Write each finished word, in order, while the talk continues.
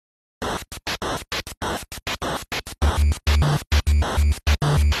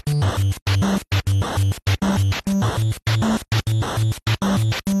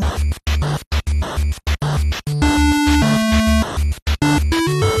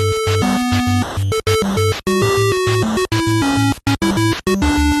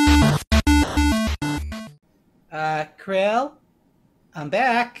I'm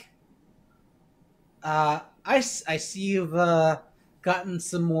back. I see you've gotten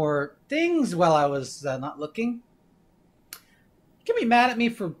some more things while I was not looking. You can be mad at me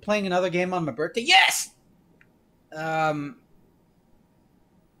for playing another game on my birthday. Yes! Um,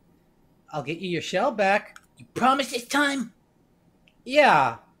 I'll get you your shell back. You promise this time?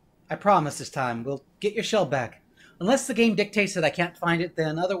 Yeah, I promise this time. We'll get your shell back. Unless the game dictates that I can't find it,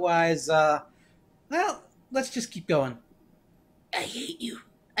 then otherwise, well, let's just keep going. I hate you.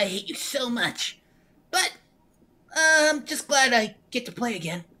 I hate you so much. But, I'm just glad I get to play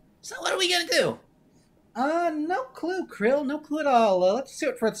again. So what are we gonna do? No clue, Krill. No clue at all. Let's see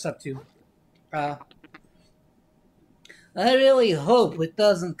what Fred's up to. Uh, I really hope it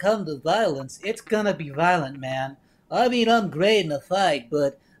doesn't come to violence. It's gonna be violent, man. I mean, I'm great in a fight,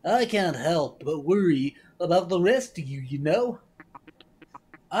 but I can't help but worry about the rest of you, you know?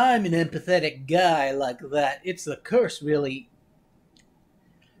 I'm an empathetic guy like that. It's a curse, really.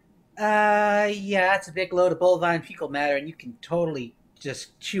 Yeah, it's a big load of bovine fecal matter, and you can totally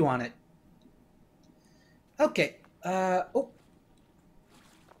just chew on it. Okay, oh.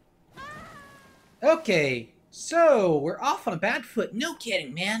 Okay, so we're off on a bad foot. No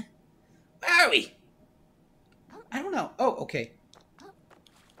kidding, man. Where are we? I don't know. Oh, okay.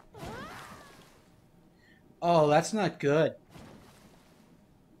 Oh, that's not good.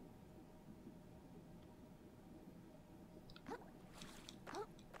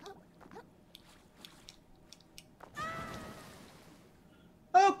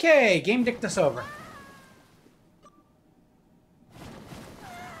 Okay, game dicked us over.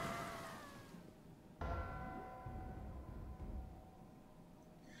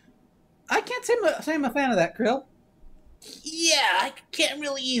 I can't say I'm a fan of that, Krill. Yeah, I can't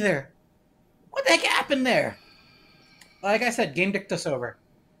really either. What the heck happened there? Like I said, game dicked us over.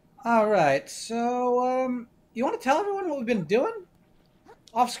 Alright, so, you want to tell everyone what we've been doing?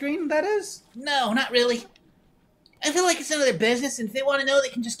 Off screen, that is? No, not really. I feel like it's none of their business, and if they want to know, they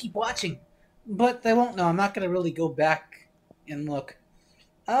can just keep watching. But they won't know. I'm not going to really go back and look.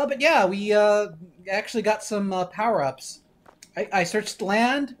 But yeah, we actually got some power-ups. I searched the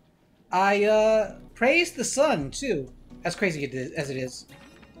land. I praised the sun, too. As crazy as it is.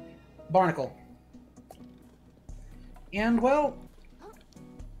 Barnacle. And, well...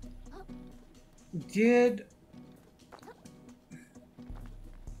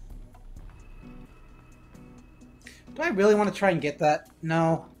 Do I really want to try and get that?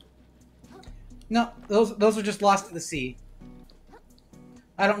 No. No, those are just lost to the sea.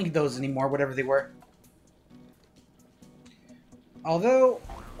 I don't need those anymore, whatever they were. Although...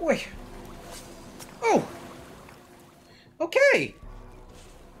 Wait. Oh! Okay!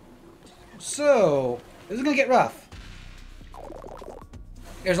 So... This is gonna get rough.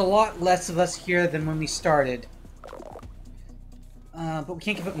 There's a lot less of us here than when we started. But we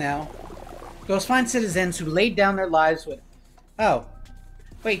can't give up now. Those fine citizens who laid down their lives with... Oh.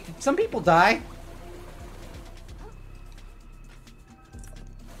 Wait, did some people die?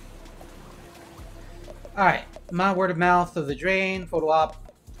 Alright. My word of mouth of the drain, photo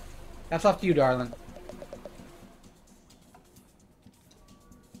op. That's off to you, darling.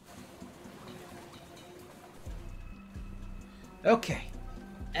 Okay.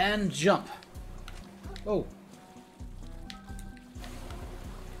 And jump. Oh.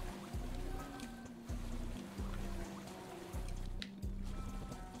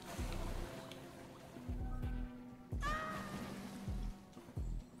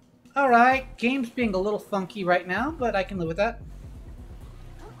 Alright, game's being a little funky right now, but I can live with that.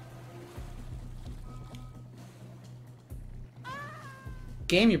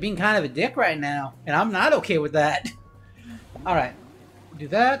 Game, you're being kind of a dick right now, and I'm not okay with that. Alright, do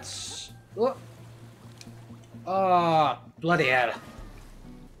that. Oh, bloody hell.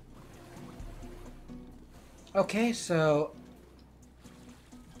 Okay, so...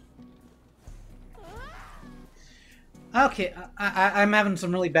 Okay, I'm having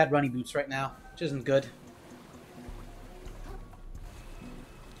some really bad runny boots right now, which isn't good.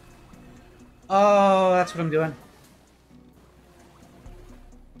 Oh, that's what I'm doing.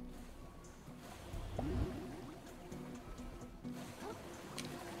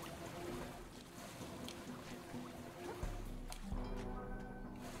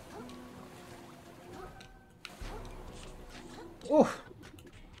 Ooh.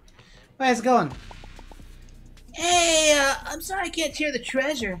 How's it going? Hey, I'm sorry I can't share the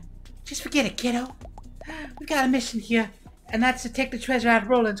treasure. Just forget it, kiddo. We've got a mission here, and that's to take the treasure out of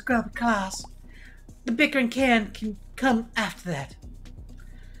Roland's grubby class. The bickering can come after that.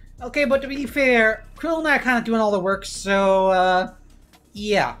 Okay, but to be fair, Krill and I are kind of doing all the work, so,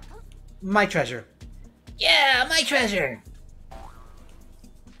 yeah. My treasure. Yeah, my treasure.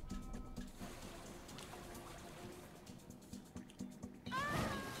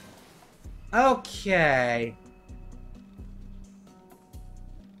 Okay.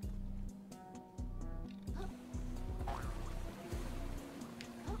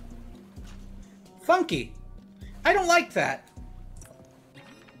 Funky. I don't like that.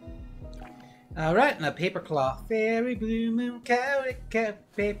 Alright, and a paper claw. Fairy blue moon, carrot,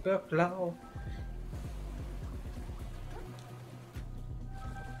 paper claw.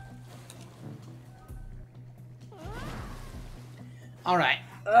 Alright.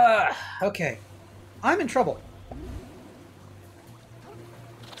 Okay. I'm in trouble.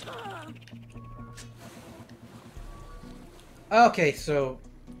 Okay, so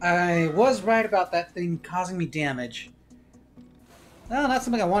I was right about that thing causing me damage. Well, not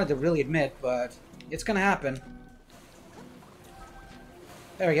something I wanted to really admit, but it's gonna happen.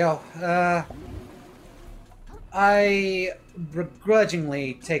 There we go. I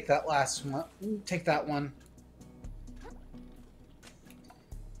begrudgingly take that last one. Take that one.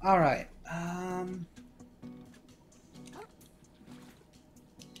 Alright.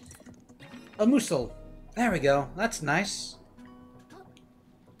 A mussel. There we go. That's nice.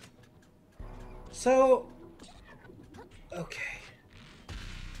 So... Okay.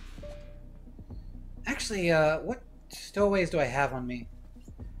 Actually, what stowaways do I have on me?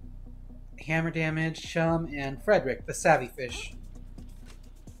 Hammer damage, Chum, and Frederick, the savvy fish.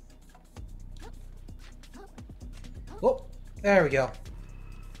 Oh, there we go.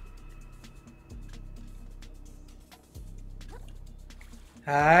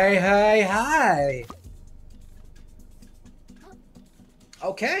 Hi, hi, hi!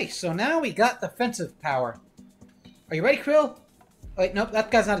 Okay, so now we got defensive power. Are you ready, Krill? Oh, wait, nope,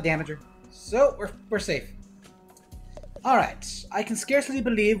 that guy's not a damager. So, we're safe. Alright, I can scarcely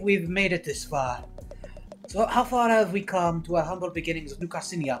believe we've made it this far. So, how far have we come to our humble beginnings of New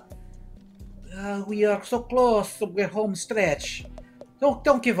Carcinia? We are so close to the home stretch.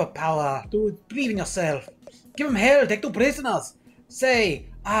 Don't give up power, dude. Believe in yourself. Give him hell, take 2 prisoners. Say,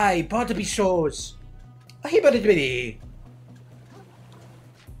 I Bartleby shows.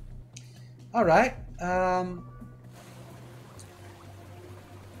 Alright,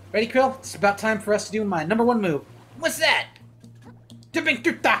 ready, Krill? It's about time for us to do my #1 move. What's that? Dipping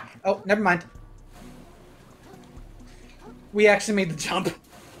tuta! Oh, never mind. We actually made the jump.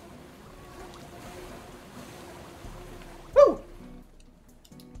 Woo!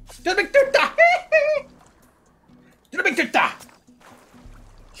 Dipping tuta! Dipping tuta!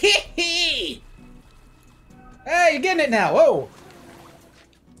 Hee hee! Hey, you're getting it now. Whoa!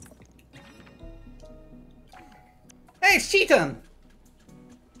 Hey, it's Cheaton!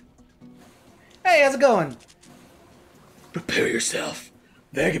 Hey, how's it going? Prepare yourself,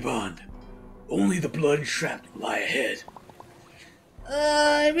 vagabond. Only the blood and shrapnel lie ahead.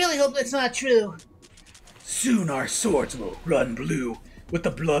 I really hope that's not true. Soon our swords will run blue with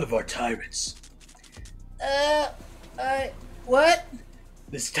the blood of our tyrants. What?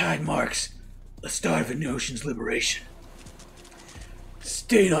 This tide marks the start of the ocean's liberation.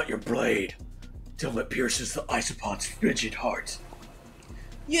 Stay not your blade till it pierces the isopod's frigid heart.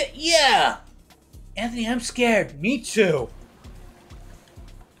 Yeah! Anthony, I'm scared. Me too.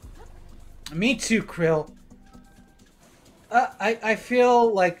 Me too, Krill. I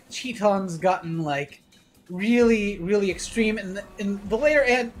feel like Cheaton's gotten, like, really, really extreme in the later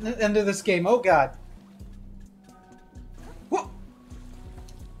end of this game. Oh, God. Whoa.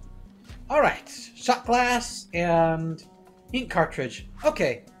 Alright. Shot glass and ink cartridge.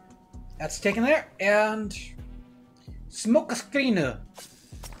 Okay. That's taken there. And smoke a screener.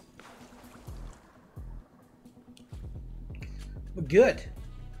 We're good.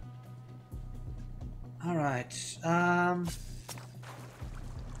 Alright.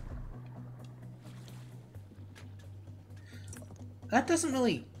 That doesn't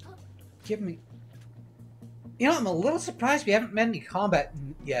really give me... You know, I'm a little surprised we haven't met any combat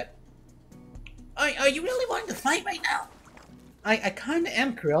yet. Are you really wanting to fight right now? I kinda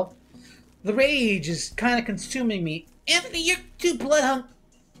am, Krill. The rage is kinda consuming me. Anthony, you're too bloodhungry.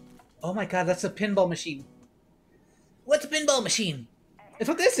 Oh my god, that's a pinball machine. What's a pinball machine? It's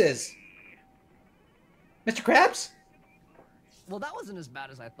what this is. Mr. Krabs? Well, that wasn't as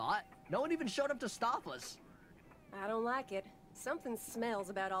bad as I thought. No one even showed up to stop us. I don't like it. Something smells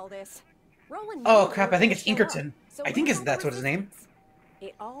about all this. Roland Oh knew crap, they I think were it's gonna show Inkerton. up, so I think where's that's all what the his name. resistance?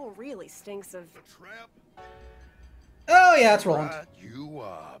 It all really stinks of... Trap. Oh yeah, it's Roland. Right you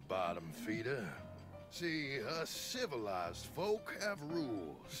are, bottom feeder. See, us civilized folk have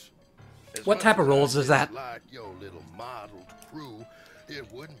rules. As What much type of as I rules is that? Like your little modeled crew,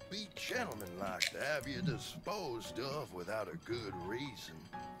 it wouldn't be gentlemanlike to have you disposed of without a good reason.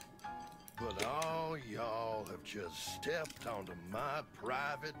 But all y'all have just stepped onto my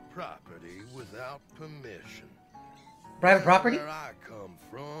private property without permission. Private property? Where I come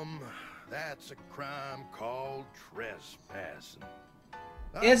from, that's a crime called trespassing.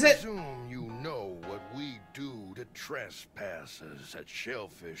 Is I it? presume you know what we do to trespassers at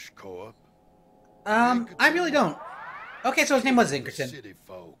Shellfish Corp. I really don't. Okay, so his name was Inkerton. City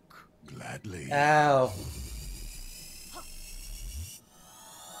folk. Gladly. Oh.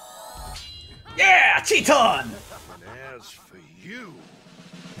 Yeah, Teton! And as for you,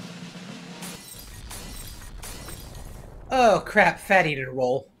 Oh crap, Fat Eater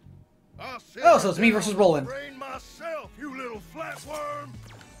roll. I said Oh, so it's me versus Roland. brain myself, you little flatworm.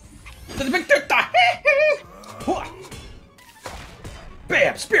 To the big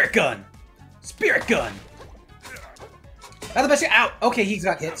Bam! Spirit gun! Spirit gun! That's the best. Out! Okay, he's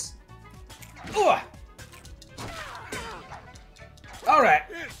got hits. Ugh. Alright.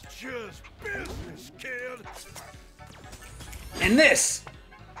 It's just business, kid. And this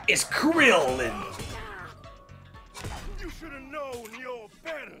is Krillin. You should have known your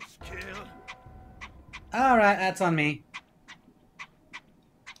betters, kid. Alright, that's on me.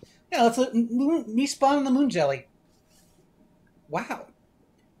 Yeah, let's respawn in the moon jelly. Wow.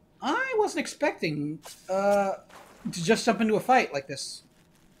 I wasn't expecting to just jump into a fight like this.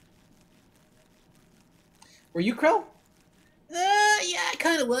 Were you Krill? Yeah, I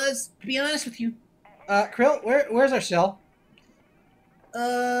kind of was, to be honest with you. Krill, where's our shell?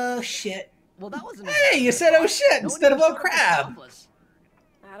 Oh, shit. Well, that wasn't. Hey, you said oh shit No one instead of even oh showed up to crab. stop us.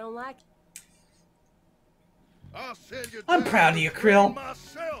 I don't like it. I'll send you I'm down proud of to you, brain Krill.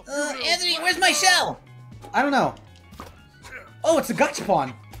 myself, you little Anthony, where's my flatworm. shell? I don't know. Oh, it's a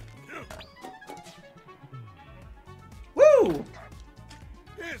gachapon. Woo!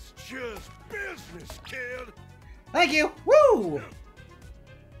 It's just business, kid. Thank you. Woo!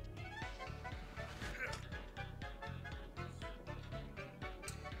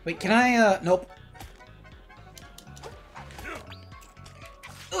 Wait, can I, nope.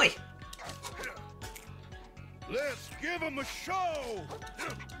 Oi! Let's give him a show.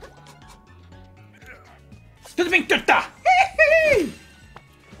 To the big tutta! Hee-hee!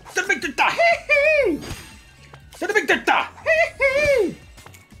 To the big tutta! Hee-hee! To the big tutta! Hee-hee!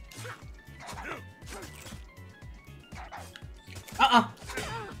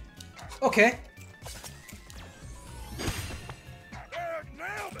 Okay. There,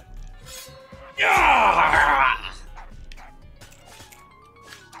 nailed it. Yeah!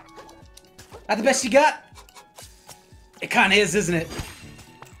 That the best you got? It kinda is, isn't it?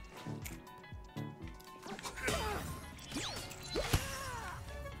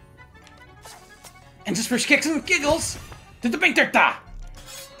 And just for kicks and giggles, to the big turta!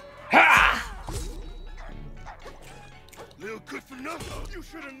 Ha! Little good for nothing. You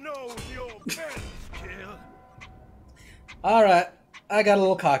should have known your betters, kid. Alright, I got a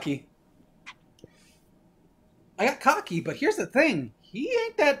little cocky. I got cocky, but here's the thing. He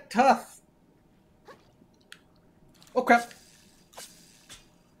ain't that tough. Oh crap.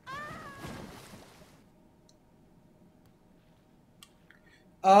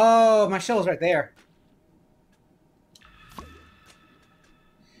 Oh, my shell is right there.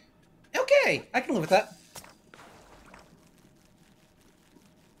 Okay, I can live with that.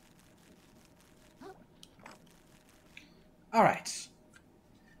 Alright.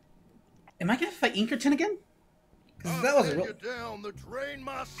 Am I gonna fight Inkerton again? 'Cause I'll that was a send real... you down the drain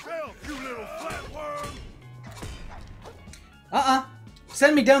myself, you little flatworm.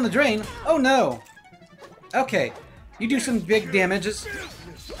 Send me down the drain? Oh no. Okay. You do some big damages.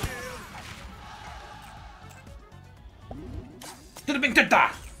 Business, kid. To the big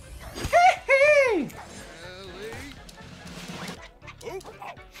tata! Hee-hee! Ellie. Oh,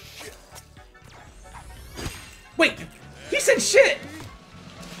 oh, shit. Wait! He said shit!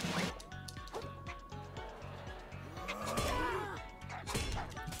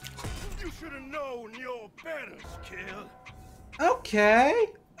 You should have known your betters, kid. Okay.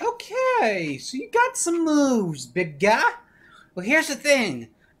 Okay. So you got some moves, big guy. Well, here's the thing.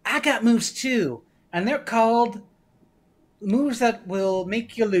 I got moves too. And they're called moves that will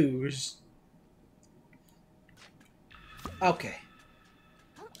make you lose. Okay.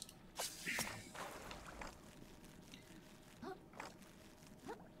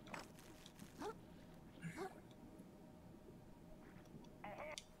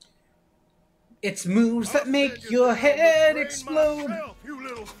 It's moves that I'll make send you your down the head drain explode. myself, you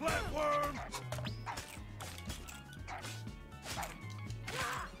little flatworm.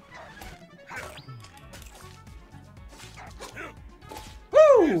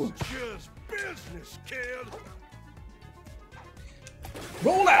 Woo! It's just business, kid.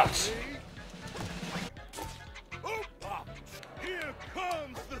 Roll out!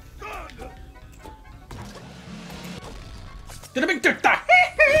 To the big tuta!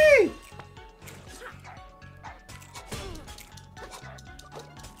 Hee-hee!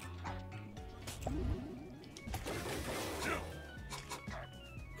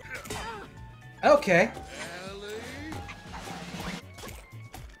 Okay.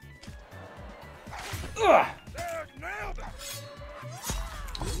 Ugh.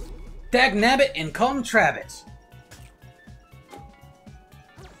 Dagnabbit and Contrabbit.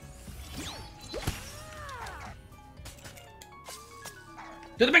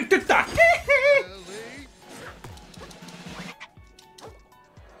 To the big tuta!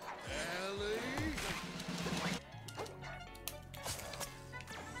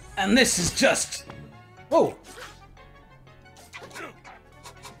 And this is just... Whoa!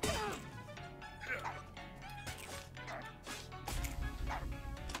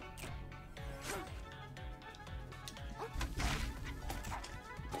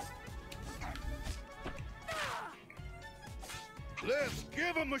 Let's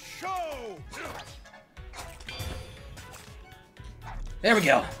give him a show! There we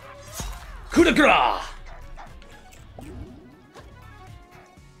go. Coup de grace!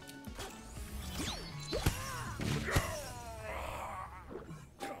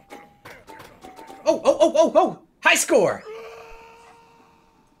 Oh! High score!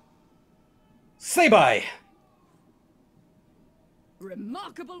 Say bye!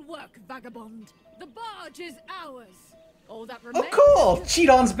 Remarkable work, vagabond. The barge is ours. All that Oh, remains. cool!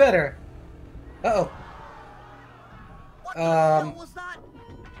 Cheat-on's better. Uh-oh. What the hell was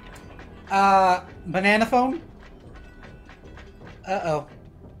that? Banana phone? Uh-oh.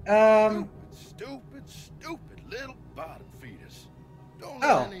 Stupid little bottom feeders. Don't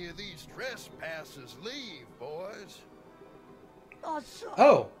Oh. let any of these trespassers leave, boys.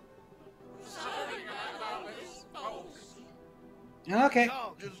 Oh. Okay.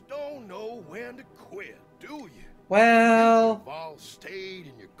 Y'all just don't know when to quit, do you? Well... You've all stayed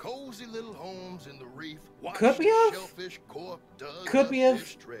in your cozy little homes in the reef, watched Could we the have? shellfish corp dug Could up we have?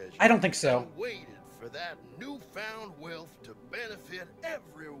 this treasure, I don't think so. and waited for that newfound wealth to benefit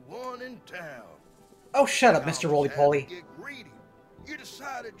everyone in town. Oh, shut up, Y'all Mr. Roly just had to Poly. get greedy. You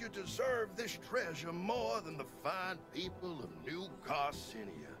decided you deserve this treasure more than the fine people of New Carcinia.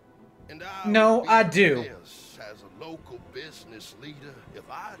 And No, would be I do. remiss as a local business leader if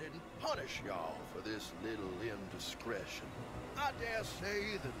I didn't punish y'all for this little indiscretion. I dare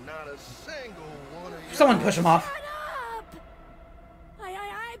say that not a single one of you. Someone push him off. Shut up!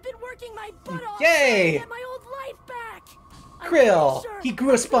 I've been working my butt off Yay! to get my old life back. I'm Krill, pretty sure he grew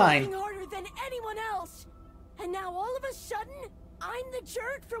a I've been spine. working harder than anyone else. And now all of a sudden, I'm the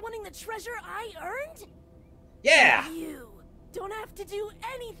jerk for wanting the treasure I earned? Yeah! You don't have to do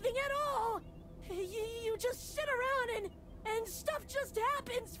anything at all. You just sit around and stuff just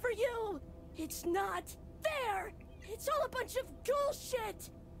happens for you. It's not fair. It's all a bunch of bullshit.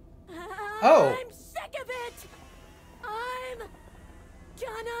 Oh. I'm sick of it. I'm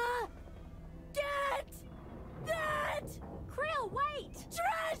gonna get that Krill, wait!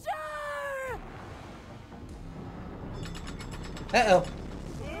 treasure. Uh-oh.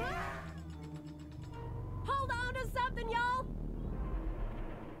 Hold on to something, y'all.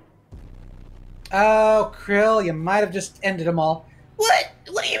 Oh, Krill, you might have just ended them all. What?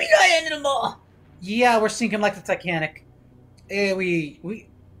 What do you mean I ended them all? Yeah, we're sinking like the Titanic. We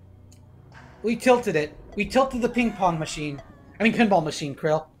tilted it. We tilted the ping pong machine. I mean pinball machine,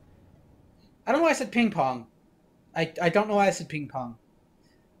 Krill. I don't know why I said ping pong. I don't know why I said ping pong.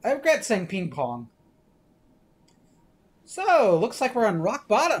 I regret saying ping pong. So, looks like we're on rock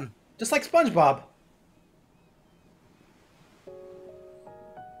bottom. Just like SpongeBob.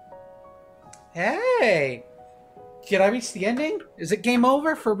 Hey! Did I reach the ending? Is it game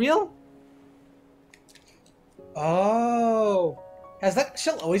over for real? Oh! Has that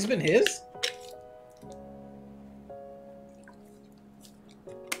shell always been his?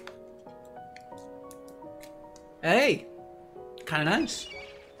 Hey! Kinda nice.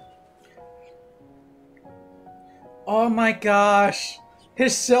 Oh my gosh!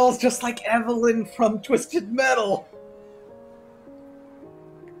 His shell's just like Evelyn from Twisted Metal!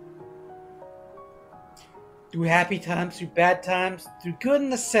 Through happy times, through bad times, through good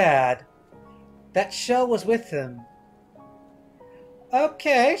and the sad, that shell was with him.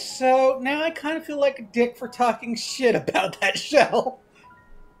 Okay, so now I kind of feel like a dick for talking shit about that shell.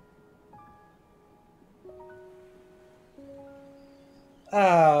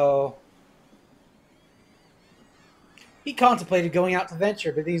 Oh. He contemplated going out to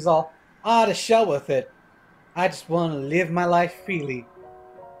venture, but he's all, to shell with it. I just want to live my life freely.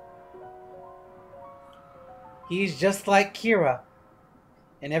 He's just like Kira,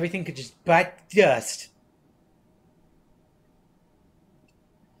 and everything could just bite the dust.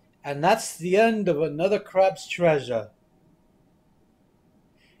 And that's the end of another crab's treasure.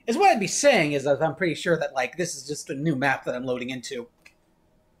 Is what I'd be saying is that I'm pretty sure that, like, this is just a new map that I'm loading into.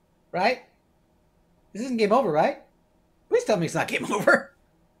 Right? This isn't game over, right? Please tell me it's not game over.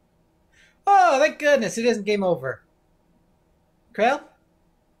 Oh, thank goodness it isn't game over. Krail?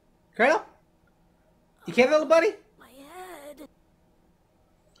 Krail? You okay, little buddy? My head.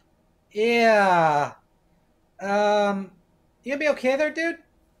 Yeah. You gonna be okay there, dude?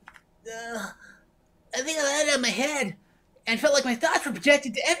 I think I landed on my head and felt like my thoughts were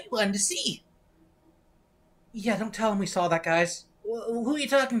projected to everyone to see. Yeah, don't tell him we saw that, guys. Who are you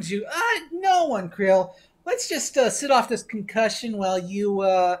talking to? No one, Krill. Let's just sit off this concussion while you,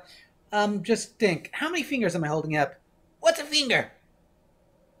 just think. How many fingers am I holding up? What's a finger?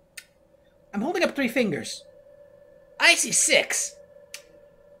 I'm holding up 3 fingers. I see 6.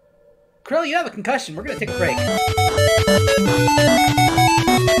 Krill, you have a concussion. We're gonna take a break.